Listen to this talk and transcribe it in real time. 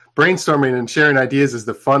brainstorming and sharing ideas is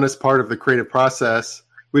the funnest part of the creative process,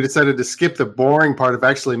 we decided to skip the boring part of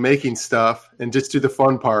actually making stuff and just do the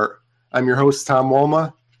fun part. I'm your host, Tom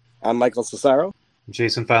Wolma. I'm Michael Cesaro.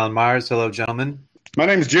 Jason Fallon-Myers. Hello, gentlemen. My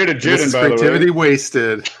name is Jaden. This is Creativity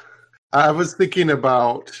Wasted. I was thinking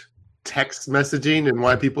about text messaging and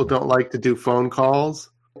why people don't like to do phone calls.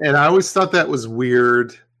 And I always thought that was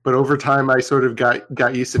weird. But over time, I sort of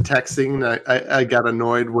got used to texting. I got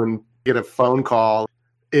annoyed when I get a phone call.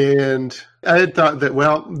 And I had thought that,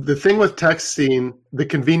 well, the thing with texting, the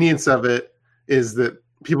convenience of it is that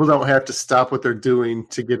people don't have to stop what they're doing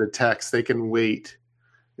to get a text. They can wait.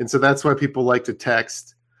 And so that's why people like to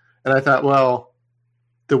text. And I thought, well,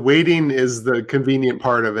 the waiting is the convenient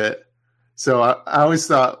part of it. So I always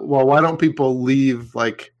thought, well, why don't people leave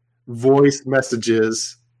like voice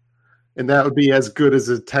messages? And that would be as good as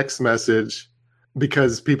a text message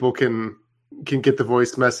because people can get the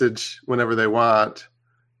voice message whenever they want.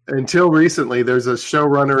 Until recently, there's a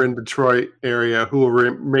showrunner in Detroit area who will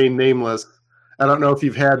remain nameless. I don't know if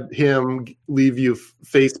you've had him leave you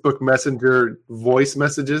Facebook Messenger voice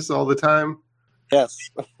messages all the time. Yes.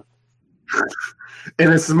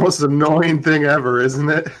 And it's the most annoying thing ever, isn't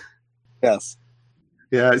it? Yes.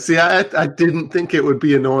 Yeah, see, I didn't think it would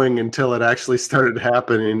be annoying until it actually started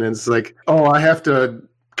happening. And it's like, oh, I have to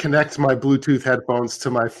connect my Bluetooth headphones to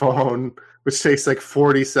my phone, which takes like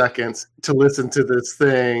 40 seconds to listen to this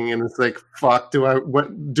thing. And it's like, fuck, do I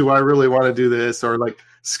really want to do this? Or like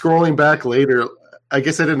scrolling back later, I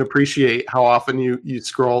guess I didn't appreciate how often you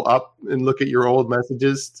scroll up and look at your old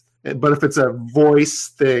messages. But if it's a voice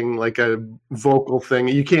thing, like a vocal thing,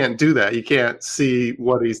 you can't do that. You can't see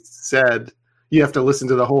what he said. You have to listen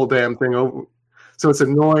to the whole damn thing over. So it's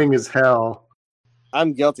annoying as hell.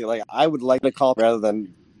 I'm guilty. Like, I would like to call rather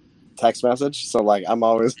than text message. So, like, I'm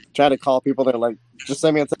always trying to call people that are like, just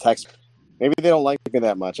send me a text. Maybe they don't like me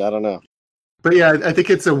that much. I don't know. But yeah, I think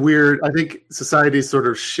it's I think society's sort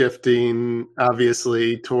of shifting,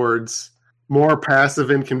 obviously, towards more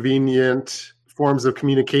passive, inconvenient forms of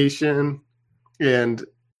communication. And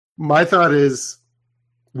my thought is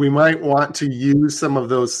we might want to use some of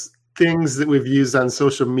those things that we've used on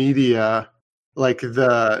social media, like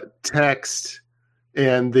the text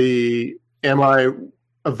and the am I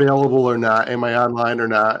available or not, am I online or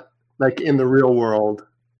not, like in the real world.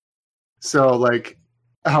 So like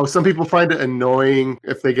how some people find it annoying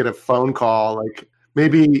if they get a phone call, like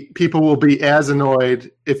maybe people will be as annoyed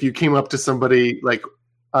if you came up to somebody like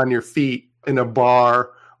on your feet in a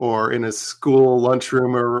bar or in a school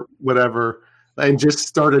lunchroom or whatever and just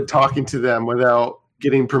started talking to them without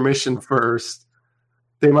getting permission first.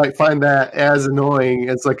 They might find that as annoying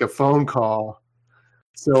as like a phone call.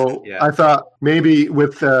 So yeah. I thought maybe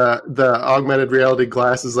with the augmented reality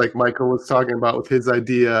glasses like Michael was talking about with his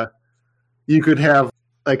idea, you could have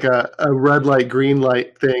like a red light, green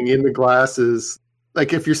light thing in the glasses.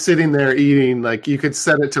 Like if you're sitting there eating, like you could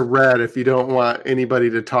set it to red if you don't want anybody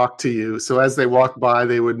to talk to you. So as they walk by,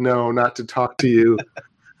 they would know not to talk to you.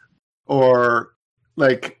 Or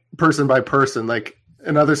like person by person, like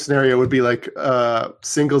another scenario would be like a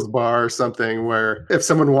singles bar or something where if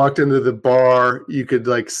someone walked into the bar, you could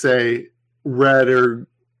like say red or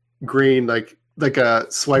green, like a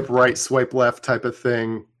swipe right, swipe left type of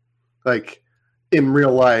thing, like in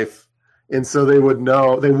real life. And so they would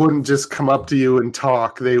know, they wouldn't just come up to you and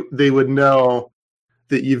talk. They would know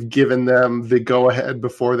that you've given them the go ahead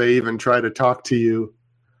before they even try to talk to you.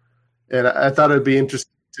 And I thought it'd be interesting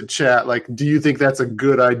to chat, like, do you think that's a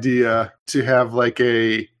good idea to have like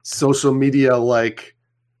a social media like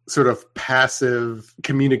sort of passive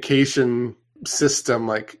communication system,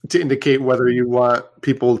 like to indicate whether you want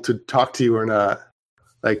people to talk to you or not?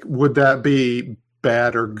 Like, would that be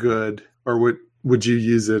bad or good, or would you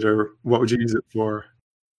use it, or what would you use it for?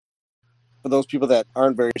 For those people that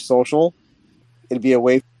aren't very social, it'd be a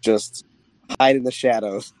way to just hide in the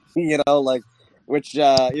shadows, like, which,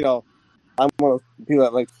 I'm one of the people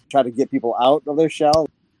that like try to get people out of their shell.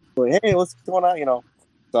 Like, hey, what's going on?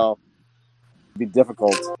 So it'd be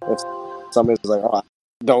difficult if somebody's like, "Oh,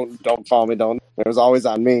 don't call me, don't." It was always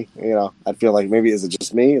on me. I'd feel like maybe is it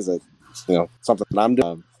just me? Is it something that I'm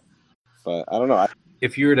doing? But I don't know.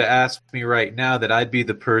 If you were to ask me right now, that I'd be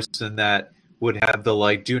the person that would have the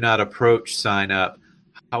like "do not approach" sign up.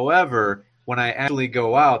 However, when I actually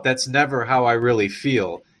go out, that's never how I really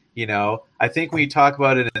feel. I think when you talk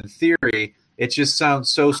about it in theory, it just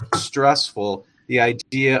sounds so stressful, the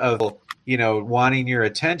idea of, wanting your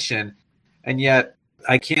attention. And yet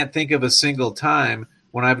I can't think of a single time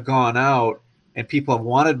when I've gone out and people have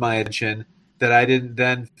wanted my attention that I didn't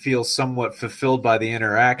then feel somewhat fulfilled by the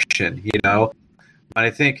interaction, And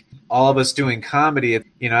I think all of us doing comedy,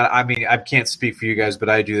 I mean, I can't speak for you guys, but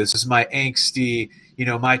I do. This is my angsty,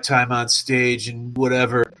 my time on stage and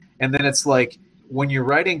whatever. And then it's like when you're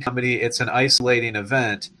writing comedy, it's an isolating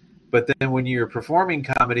event. But then when you're performing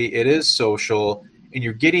comedy, it is social and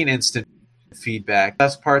you're getting instant feedback. The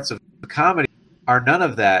best parts of comedy are none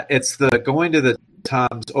of that. It's the going to the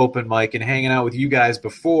Tom's open mic and hanging out with you guys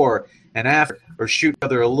before and after, or shooting each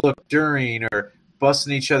other a look during, or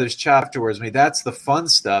busting each other's chop afterwards. I mean, that's the fun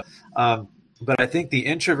stuff. But I think the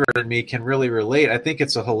introvert in me can really relate. I think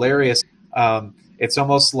it's a hilarious. It's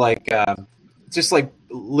almost like just like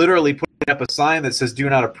literally putting up a sign that says "Do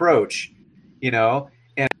not approach,"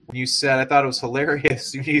 And when you said, I thought it was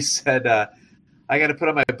hilarious. You said, "I got to put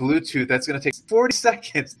on my Bluetooth. That's going to take 40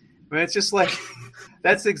 seconds." I mean, it's just like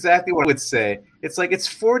that's exactly what I would say. It's like it's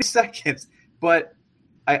 40 seconds, but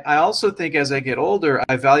I also think as I get older,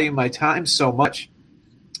 I value my time so much.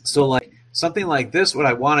 So like something like this, what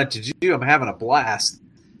I wanted to do, I'm having a blast.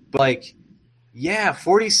 But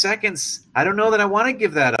 40 seconds, I don't know that I want to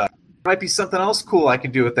give that up. There might be something else cool I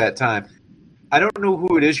can do at that time. I don't know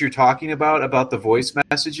who it is you're talking about the voice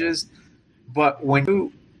messages, but when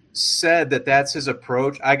you said that that's his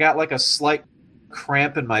approach, I got like a slight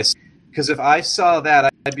cramp in my, because if I saw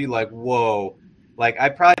that, I'd be like, whoa. Like,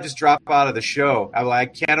 I'd probably just drop out of the show. I'm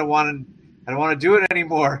like, I don't want to do it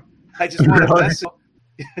anymore. I just want to mess it.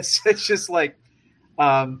 It's just like,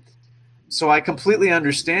 so I completely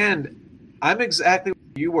understand. I'm exactly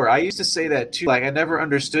where you were. I used to say that too. Like, I never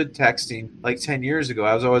understood texting like 10 years ago.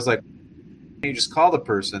 I was always like, you just call the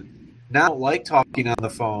person. Now I don't like talking on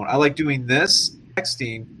the phone. I like doing this,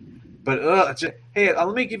 texting, but hey,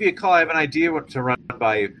 let me give you a call. I have an idea what to run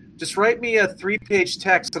by you. Just write me a 3-page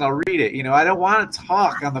text and I'll read it. I don't want to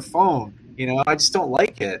talk on the phone. I just don't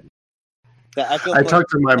like it. Yeah, I talk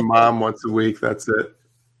to my mom once a week. That's it.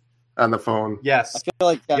 On the phone. Yes. I feel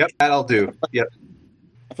like yep, that'll do. Yep.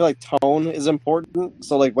 I feel like tone is important.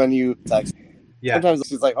 So like when you text,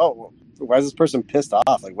 sometimes it's like, oh, why is this person pissed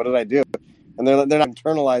off? Like, what did I do? And they're not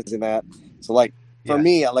internalizing that. So like for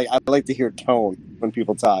me, I like to hear tone when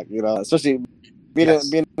people talk. Especially being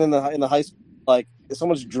in the high school, like there's so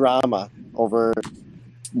much drama over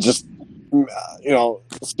just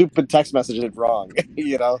stupid text messages wrong.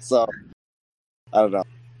 So I don't know.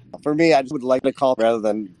 For me, I just would like to call rather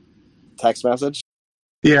than text message.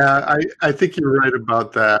 Yeah, I think you're right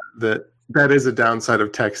about that. That is a downside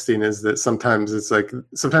of texting, is that sometimes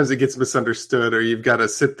it gets misunderstood, or you've got to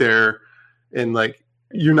sit there and like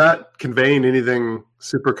you're not conveying anything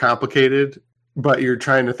super complicated, but you're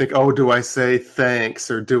trying to think, oh, do I say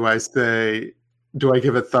thanks, or do I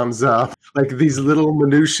give a thumbs up? Like these little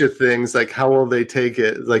minutia things, like how will they take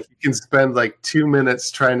it? Like you can spend like 2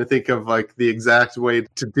 minutes trying to think of like the exact way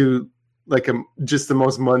to do like just the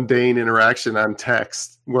most mundane interaction on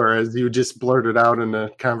text, whereas you just blurt it out in a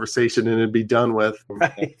conversation and it'd be done with.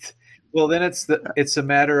 Right. Well, then it's a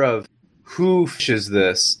matter of who fishes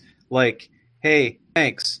this. Like, hey,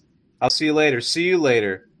 thanks. I'll see you later. See you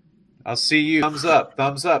later. I'll see you. Thumbs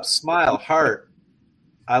up, smile, heart.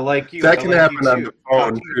 I like you. That can happen on the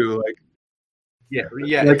phone too. Like,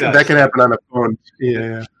 yeah, that can happen on the phone.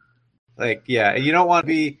 Yeah. Like, yeah, you don't want to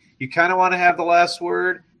be. You kind of want to have the last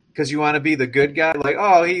word because you want to be the good guy. Like,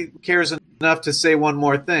 oh, he cares enough to say one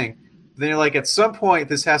more thing. Then you're like, at some point,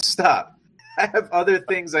 this has to stop. I have other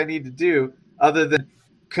things I need to do other than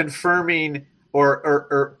confirming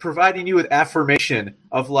or providing you with affirmation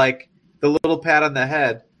of like the little pat on the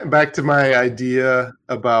head. Back to my idea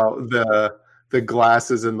about the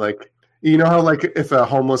glasses, and like, how like if a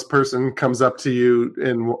homeless person comes up to you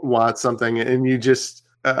and wants something and you just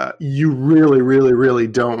you really, really, really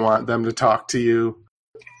don't want them to talk to you.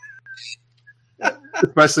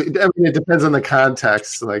 Especially, I mean, it depends on the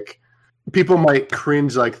context. Like, people might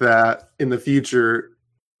cringe like that in the future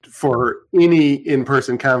for any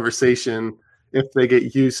in-person conversation if they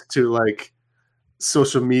get used to like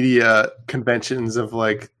social media conventions of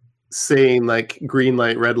like saying like green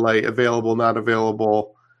light, red light, available, not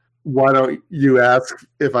available. Why don't you ask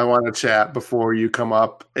if I want to chat before you come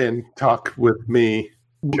up and talk with me?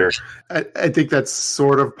 Sure. I think that's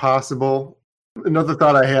sort of possible. Another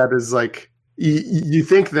thought I had is like, you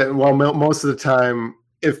think that, well, most of the time,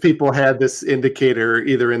 if people had this indicator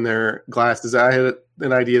either in their glasses, I had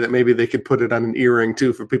an idea that maybe they could put it on an earring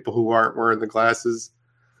too for people who aren't wearing the glasses.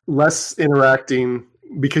 Less interacting,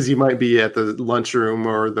 because you might be at the lunchroom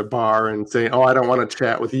or the bar and saying, oh, I don't want to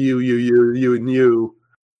chat with you, and you.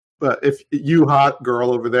 But if you hot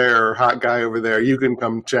girl over there or hot guy over there, you can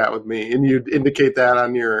come chat with me. And you'd indicate that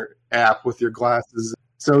on your app with your glasses.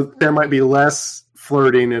 So there might be less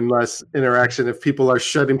flirting and less interaction if people are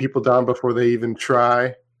shutting people down before they even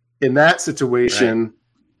try in that situation. Right.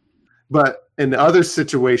 But in other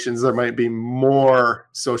situations, there might be more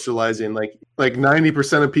socializing. Like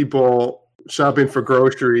 90% of people shopping for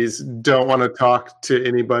groceries don't want to talk to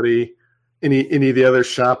anybody, any of the other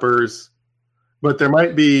shoppers. But there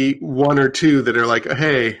might be one or two that are like,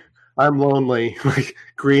 hey, I'm lonely, like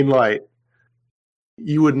green light.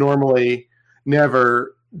 You would normally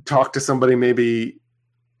never talk to somebody maybe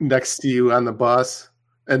next to you on the bus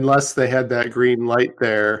unless they had that green light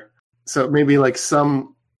there. So maybe like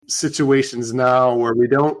some situations now where we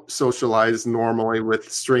don't socialize normally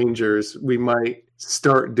with strangers, we might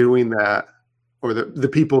start doing that, or the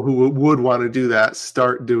people who would want to do that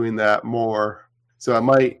start doing that more. So it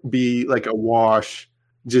might be like a wash,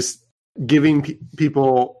 just giving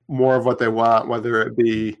people more of what they want, whether it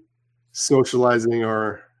be socializing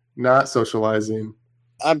or not socializing.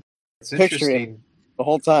 I'm picturing the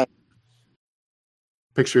whole time.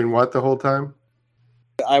 Picturing what the whole time?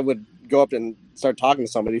 I would go up and start talking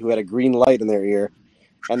to somebody who had a green light in their ear,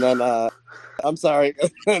 and then I'm sorry,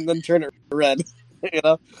 and then turn it red. You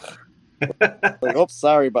know, like, oops,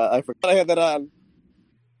 sorry, but I forgot I had that on.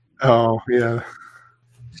 Oh yeah.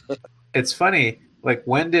 It's funny. Like,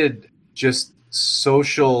 when did just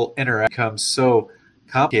social interaction become so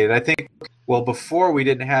complicated? I think, well, before we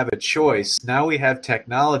didn't have a choice. Now we have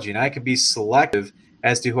technology, and I can be selective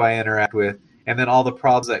as to who I interact with, and then all the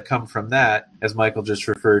problems that come from that, as Michael just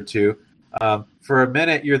referred to. For a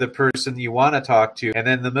minute, you're the person you want to talk to, and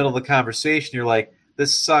then in the middle of the conversation, you're like,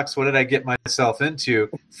 this sucks. What did I get myself into?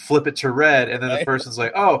 Flip it to red, and then the person's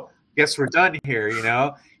like, oh, guess we're done here, you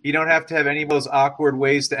know? You don't have to have any of those awkward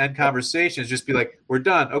ways to end conversations. Just be like, we're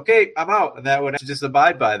done. Okay, I'm out. And that would just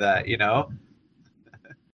abide by that, you know?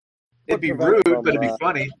 It'd be rude, but it'd be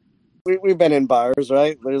funny. We've been in bars,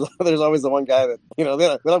 right? There's always the one guy that, you know,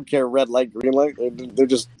 they don't care red light, green light. They're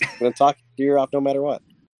just going to talk your ear off no matter what.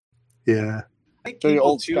 Yeah. I think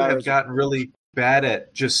people, too, have gotten really bad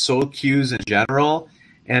at just social cues in general.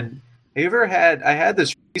 And I had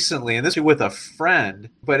this recently, and this was with a friend,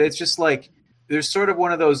 but it's just like, there's sort of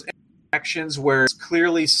one of those interactions where it's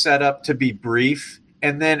clearly set up to be brief,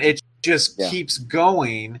 and then it just keeps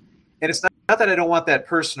going. And it's not that I don't want that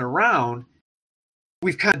person around.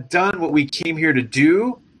 We've kind of done what we came here to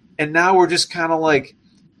do, and now we're just kind of like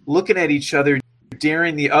looking at each other,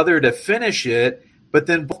 daring the other to finish it, but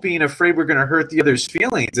then both being afraid we're going to hurt the other's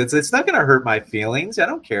feelings. It's not going to hurt my feelings. I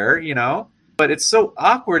don't care, you know. But it's so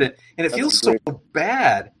awkward, and it feels so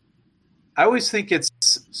bad. I always think it's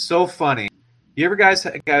so funny. You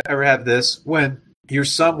ever have this when you're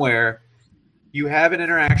somewhere, you have an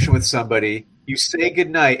interaction with somebody, you say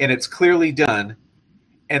goodnight, and it's clearly done,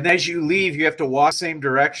 and as you leave, you have to walk the same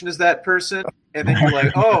direction as that person, and then you're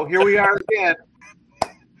like, oh, here we are again.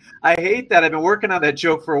 I hate that. I've been working on that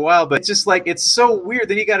joke for a while, but it's just like, it's so weird.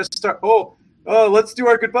 Then you got to start, oh, let's do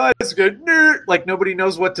our goodbyes. Like nobody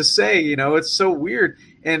knows what to say, you know? It's so weird.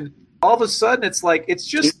 And all of a sudden, it's like, it's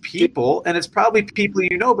just people, and it's probably people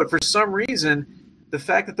you know, but for some reason, the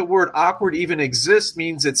fact that the word awkward even exists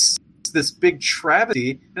means it's this big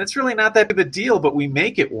travesty, and it's really not that big of a deal, but we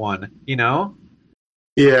make it one, you know?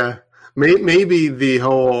 Yeah. Maybe the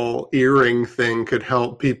whole earring thing could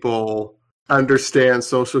help people understand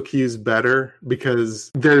social cues better, because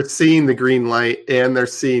they're seeing the green light and they're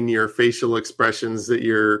seeing your facial expressions that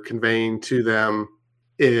you're conveying to them.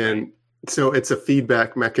 And so it's a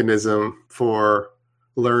feedback mechanism for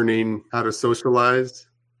learning how to socialize.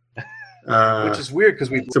 Which is weird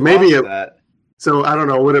because we that. So I don't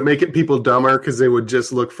know, would it make people dumber because they would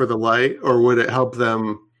just look for the light, or would it help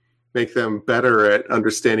them make them better at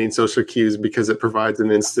understanding social cues because it provides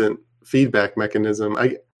an instant feedback mechanism?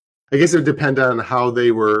 I guess it would depend on how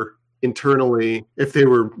they were internally, if they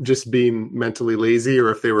were just being mentally lazy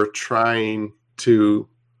or if they were trying to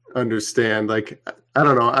understand. Like, I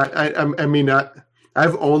don't know. I mean,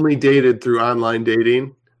 I've only dated through online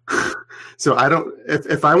dating. So I don't,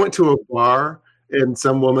 if I went to a bar and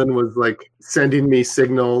some woman was like sending me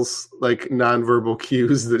signals, like nonverbal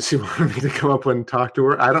cues that she wanted me to come up and talk to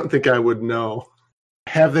her, I don't think I would know.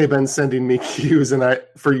 Have they been sending me cues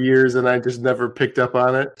for years and I just never picked up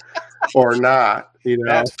on it, or not? You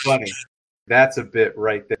know, that's funny. That's a bit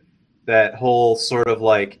right there. That whole sort of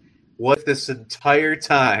like, what this entire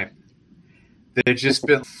time they've just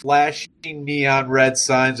been flashing neon red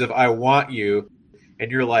signs of "I want you," and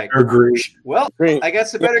you're like, Agreed. "Well, I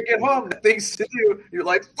guess I better get home. Things to do." You're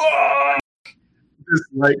like, "Fuck!" This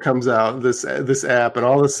light comes out, this app, and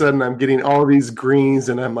all of a sudden I'm getting all these greens,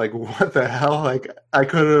 and I'm like, what the hell? Like, I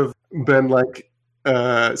could have been like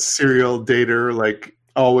a serial dater, like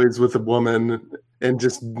always with a woman, and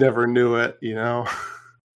just never knew it, you know?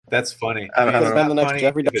 That's funny. I don't know. Been the next Funny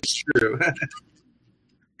Jeffrey if it's true.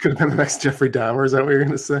 Could have been the next Jeffrey Dahmer. Is that what you're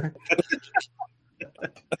going to say?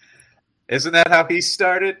 Isn't that how he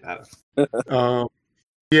started?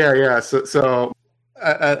 Yeah. So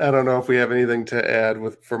I don't know if we have anything to add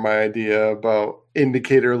for my idea about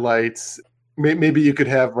indicator lights. Maybe you could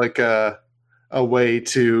have like a way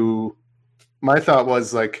to. My thought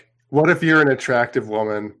was like, what if you're an attractive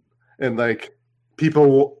woman and like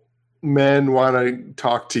men want to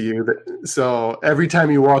talk to you? So every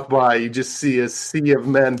time you walk by, you just see a sea of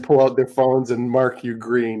men pull out their phones and mark you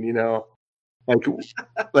green, you know,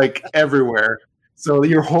 like everywhere. So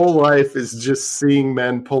your whole life is just seeing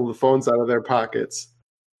men pull the phones out of their pockets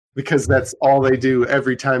because that's all they do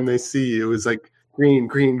every time they see you is like green,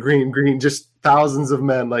 green, green, green, just thousands of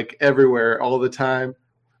men like everywhere all the time.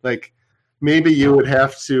 Like maybe you would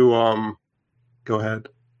have to go ahead.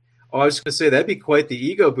 Oh, I was going to say that'd be quite the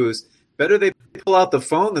ego boost. Better they pull out the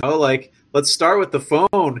phone though. Like, let's start with the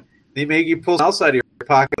phone. They make you pull outside of your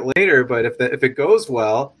pocket later, but if it goes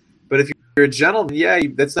well, but if you're a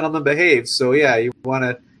gentleman, that's not on the behave. So you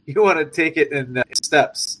want to take it in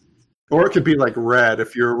steps. Or it could be like red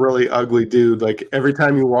if you're a really ugly dude. Like every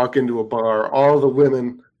time you walk into a bar, all the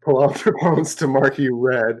women pull out their phones to mark you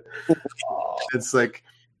red. It's like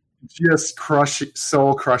just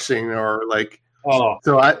soul crushing, or like. Oh.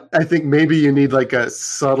 So I think maybe you need like a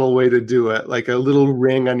subtle way to do it, like a little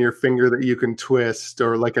ring on your finger that you can twist,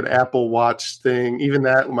 or like an Apple Watch thing. Even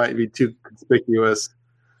that might be too conspicuous.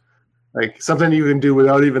 Like something you can do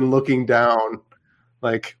without even looking down.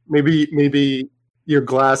 Like maybe your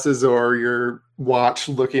glasses or your watch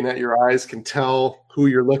looking at your eyes can tell who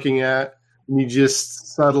you're looking at. And you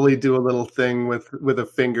just subtly do a little thing with a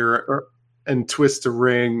finger and twist a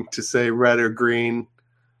ring to say red or green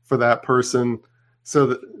for that person. So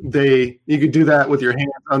that you could do that with your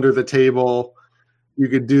hands under the table. You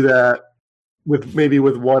could do that with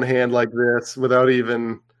one hand like this without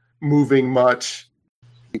even moving much.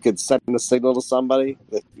 You could send a signal to somebody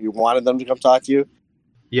if you wanted them to come talk to you.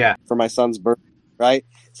 Yeah. For my son's birthday, right?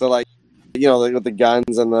 So like, you know, with the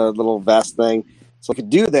guns and the little vest thing. So I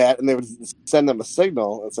could do that, and they would send them a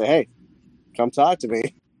signal and say, "Hey, come talk to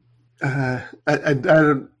me." I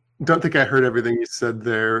don't think I heard everything you said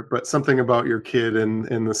there, but something about your kid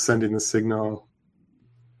and the sending the signal.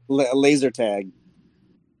 Laser tag.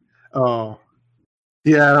 Oh,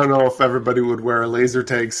 yeah. I don't know if everybody would wear a laser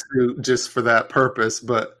tag suit just for that purpose,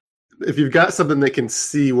 but if you've got something that can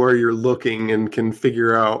see where you're looking and can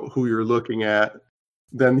figure out who you're looking at,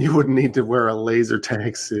 then you wouldn't need to wear a laser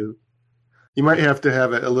tag suit. You might have to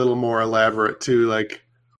have it a little more elaborate too, like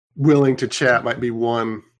willing to chat might be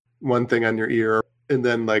one thing on your ear. And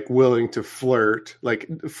then like willing to flirt, like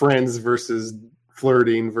friends versus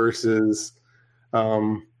flirting versus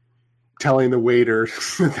telling the waiter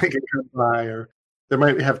that they can come by, or there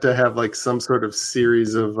might have to have like some sort of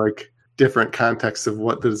series of like different contexts of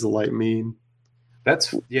what does the light mean.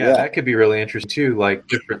 That could be really interesting too, like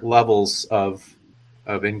different levels of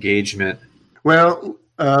engagement. Well,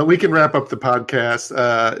 we can wrap up the podcast.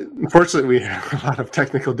 Unfortunately, we have a lot of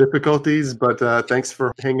technical difficulties, but thanks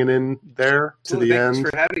for hanging in there to the end. Thanks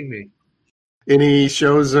for having me. Any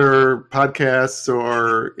shows or podcasts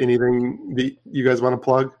or anything that you guys want to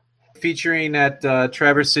plug? Featuring at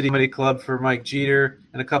Traverse City Comedy Club for Mike Jeter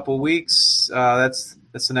in a couple weeks. That's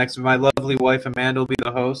the next one. My lovely wife Amanda will be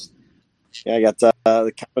the host. Yeah, I got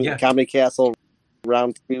the Comedy Castle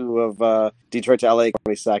round 2 of Detroit to LA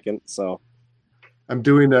 22nd. So I'm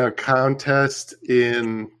doing a contest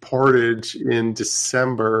in Portage in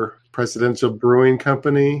December, Presidential Brewing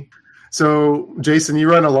Company. So, Jason, you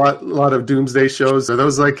run a lot of Doomsday shows. Are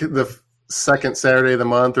those like the second Saturday of the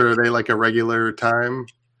month, or are they like a regular time?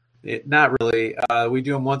 Not really. We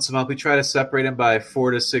do them once a month. We try to separate them by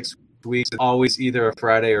 4 to 6 weeks. Always either a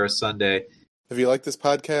Friday or a Sunday. If you like this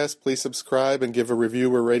podcast, please subscribe and give a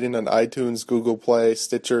review or rating on iTunes, Google Play,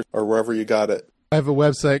 Stitcher, or wherever you got it. I have a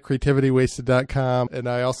website, creativitywasted.com, and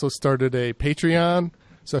I also started a Patreon.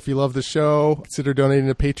 So if you love the show, consider donating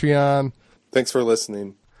to Patreon. Thanks for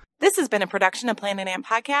listening. This has been a production of Planet Amp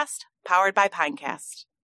Podcast, powered by Pinecast.